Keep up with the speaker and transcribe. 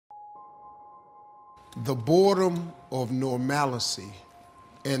The boredom of normalcy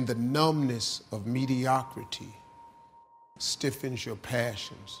and the numbness of mediocrity stiffens your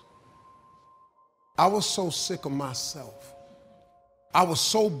passions. I was so sick of myself. I was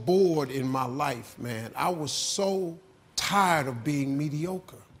so bored in my life, man. I was so tired of being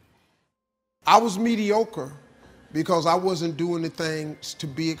mediocre. I was mediocre because I wasn't doing the things to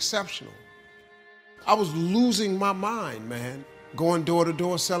be exceptional. I was losing my mind, man. Going door to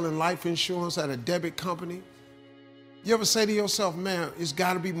door selling life insurance at a debit company. You ever say to yourself, man, it's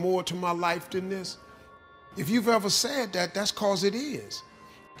got to be more to my life than this? If you've ever said that, that's because it is.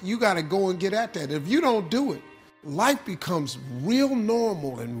 You got to go and get at that. If you don't do it, life becomes real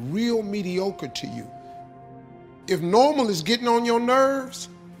normal and real mediocre to you. If normal is getting on your nerves,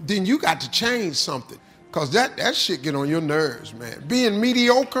 then you got to change something, because that shit get on your nerves, man. Being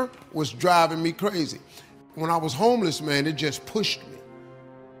mediocre was driving me crazy. When I was homeless, man, it just pushed me.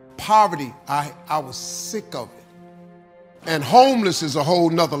 Poverty, I was sick of it. And homeless is a whole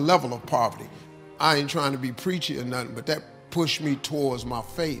nother level of poverty. I ain't trying to be preachy or nothing, but that pushed me towards my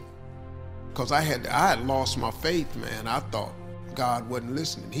faith. Because I had lost my faith, man. I thought God wasn't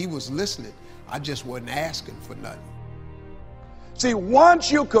listening. He was listening. I just wasn't asking for nothing. See,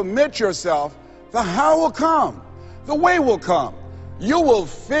 once you commit yourself, the how will come. The way will come. You will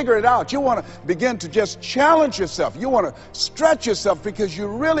figure it out. You want to begin to just challenge yourself. You want to stretch yourself because you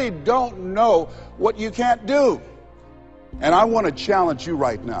really don't know what you can't do. And I want to challenge you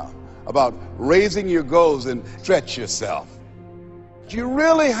right now about raising your goals and stretch yourself. You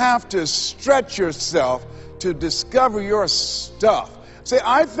really have to stretch yourself to discover your stuff. See,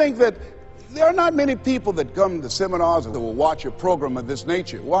 I think that there are not many people that come to seminars or that will watch a program of this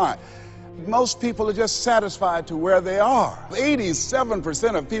nature. Why? Most people are just satisfied to where they are.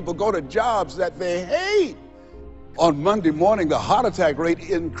 87% of people go to jobs that they hate. On Monday morning, the heart attack rate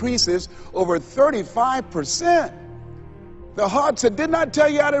increases over 35%. The heart said, didn't I tell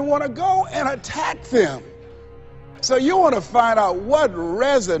you I didn't want to go, and attack them. So you want to find out what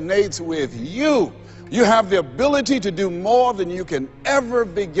resonates with you. You have the ability to do more than you can ever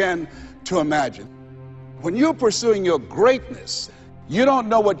begin to imagine. When you're pursuing your greatness, you don't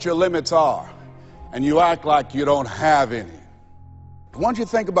know what your limits are, and you act like you don't have any. I want you to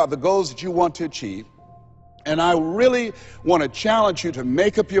think about the goals that you want to achieve, and I really want to challenge you to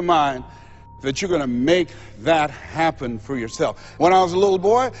make up your mind that you're going to make that happen for yourself. When I was a little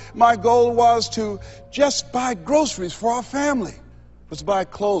boy, my goal was to just buy groceries for our family. It was to buy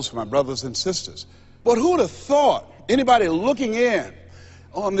clothes for my brothers and sisters. But who would have thought, anybody looking in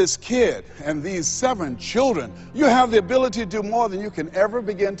on this kid and these 7 children, you have the ability to do more than you can ever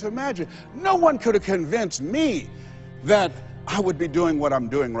begin to imagine. No one could have convinced me that I would be doing what I'm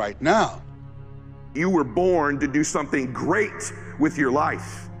doing right now. You were born to do something great with your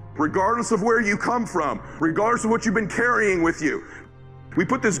life, regardless of where you come from, regardless of what you've been carrying with you. We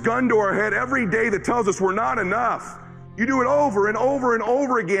put this gun to our head every day that tells us we're not enough. You do it over and over and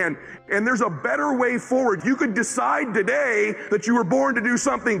over again, and there's a better way forward. You could decide today that you were born to do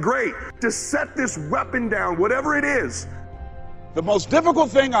something great, to set this weapon down, whatever it is. The most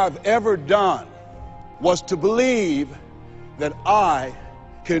difficult thing I've ever done was to believe that I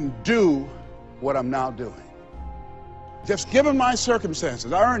can do what I'm now doing. Just given my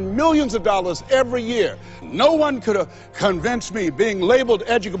circumstances, I earn millions of dollars every year. No one could have convinced me, being labeled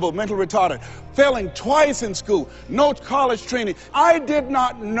educable, mental retarded, failing twice in school, no college training. I did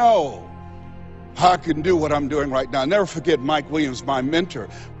not know I can do what I'm doing right now. I'll never forget Mike Williams, my mentor.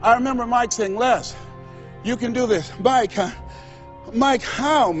 I remember Mike saying, Les, you can do this. Mike,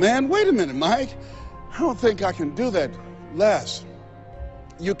 how, man? Wait a minute, Mike. I don't think I can do that. Les,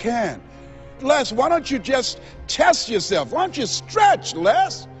 you can. Les, why don't you just test yourself? Why don't you stretch,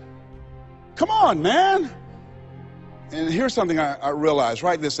 Les? Come on, man. And here's something I realized.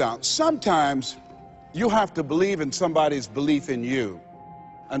 Write this down. Sometimes you have to believe in somebody's belief in you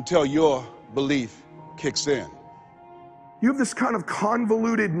until your belief kicks in. You have this kind of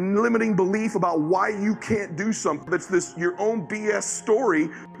convoluted, limiting belief about why you can't do something. That's this your own BS story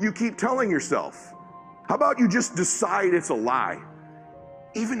you keep telling yourself. How about you just decide it's a lie,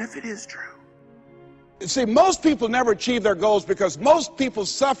 even if it is true? See, most people never achieve their goals because most people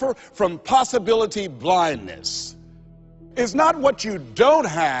suffer from possibility blindness. It's not what you don't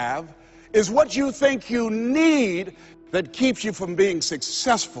have, it's what you think you need that keeps you from being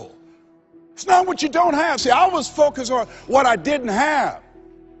successful. It's not what you don't have. See, I was focused on what I didn't have.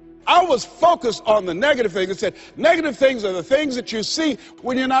 I was focused on the negative things. I said, negative things are the things that you see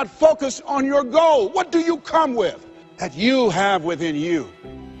when you're not focused on your goal. What do you come with that you have within you?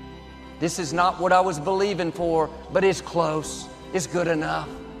 This is not what I was believing for, but it's close. It's good enough.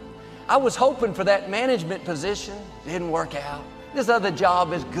 I was hoping for that management position. Didn't work out. This other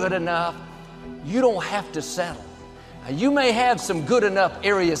job is good enough. You don't have to settle. Now, you may have some good enough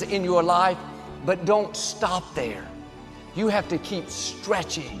areas in your life, but don't stop there. You have to keep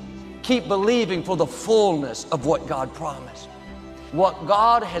stretching, keep believing for the fullness of what God promised. What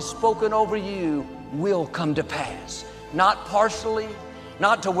God has spoken over you will come to pass. Not partially,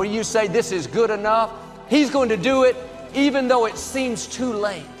 not to where you say this is good enough. He's going to do it even though it seems too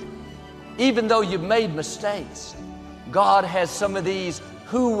late, even though you've made mistakes. God has some of these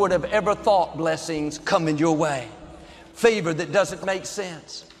who would have ever thought blessings coming your way. Favor that doesn't make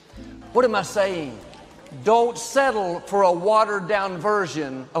sense. What am I saying? Don't settle for a watered down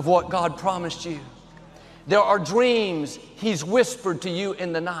version of what God promised you. There are dreams He's whispered to you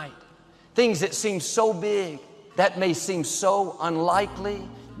in the night. Things that seem so big, that may seem so unlikely.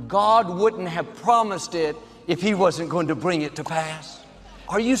 God wouldn't have promised it if He wasn't going to bring it to pass.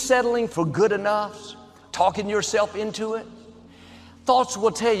 Are you settling for good enoughs? Talking yourself into it? Thoughts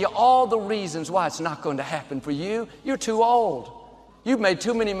will tell you all the reasons why it's not going to happen for you. You're too old. You've made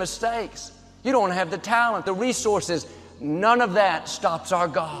too many mistakes. You don't have the talent, the resources. None of that stops our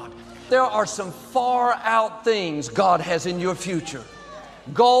God. There are some far out things God has in your future.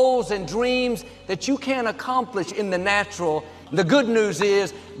 Goals and dreams that you can't accomplish in the natural. The good news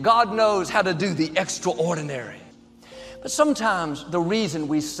is God knows how to do the extraordinary. But sometimes the reason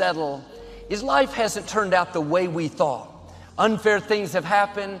we settle is life hasn't turned out the way we thought. Unfair things have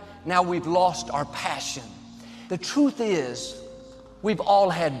happened. Now we've lost our passion. The truth is, we've all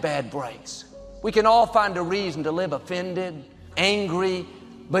had bad breaks. We can all find a reason to live offended, angry,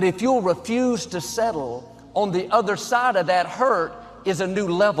 but if you'll refuse to settle, on the other side of that hurt is a new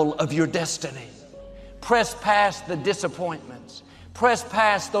level of your destiny. Press past the disappointments. Press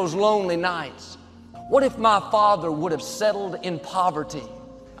past those lonely nights. What if my father would have settled in poverty?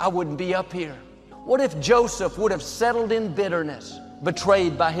 I wouldn't be up here. What if Joseph would have settled in bitterness,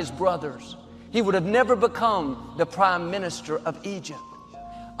 betrayed by his brothers? He would have never become the prime minister of Egypt.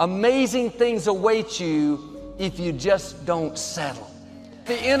 Amazing things await you if you just don't settle.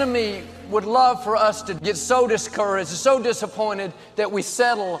 The enemy would love for us to get so discouraged, so disappointed that we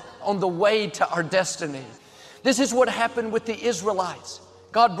settle on the way to our destiny. This is what happened with the Israelites.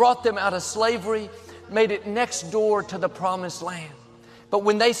 God brought them out of slavery, made it next door to the promised land. But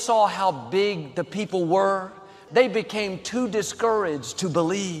when they saw how big the people were, they became too discouraged to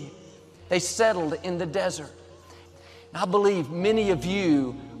believe. They settled in the desert. I believe many of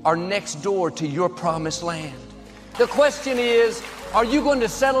you are next door to your promised land. The question is, are you going to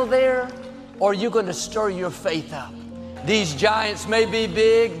settle there, or are you going to stir your faith up? These giants may be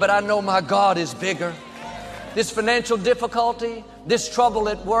big, but I know my God is bigger. This financial difficulty, this trouble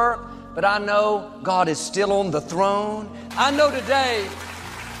at work, but I know God is still on the throne. I know today,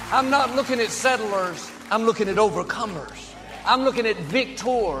 I'm not looking at settlers, I'm looking at overcomers. I'm looking at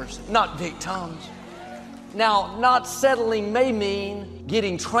victors, not victims. Now, not settling may mean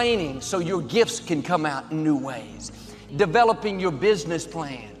getting training so your gifts can come out in new ways, developing your business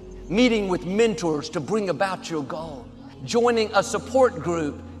plan, meeting with mentors to bring about your goal, joining a support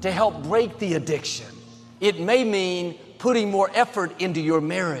group to help break the addiction. It may mean putting more effort into your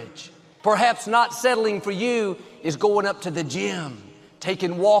marriage. Perhaps not settling for you is going up to the gym,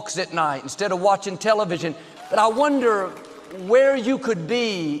 taking walks at night instead of watching television. But I wonder where you could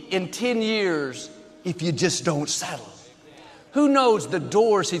be in 10 years if you just don't settle. Who knows the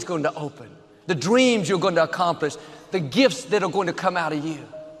doors He's going to open, the dreams you're going to accomplish, the gifts that are going to come out of you.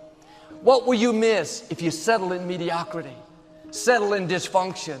 What will you miss if you settle in mediocrity, settle in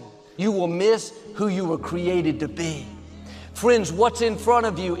dysfunction? You will miss who you were created to be. Friends, what's in front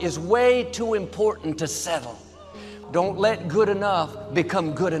of you is way too important to settle. Don't let good enough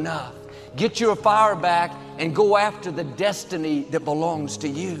become good enough. Get your fire back and go after the destiny that belongs to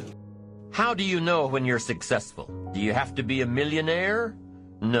you. How do you know when you're successful? Do you have to be a millionaire?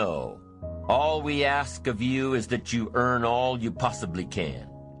 No. All we ask of you is that you earn all you possibly can.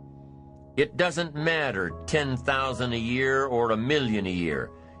 It doesn't matter 10,000 a year or $1 million a year.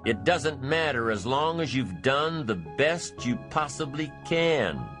 It doesn't matter as long as you've done the best you possibly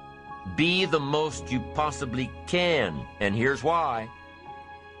can. Be the most you possibly can, and here's why.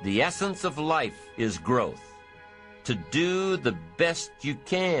 The essence of life is growth. To do the best you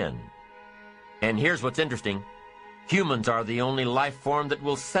can. And here's what's interesting. Humans are the only life form that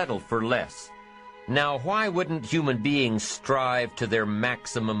will settle for less. Now, why wouldn't human beings strive to their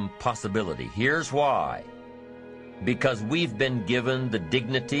maximum possibility? Here's why. Because we've been given the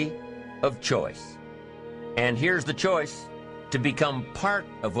dignity of choice. And here's the choice: to become part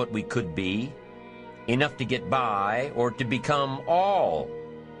of what we could be, enough to get by, or to become all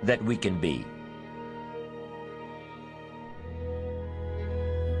that we can be.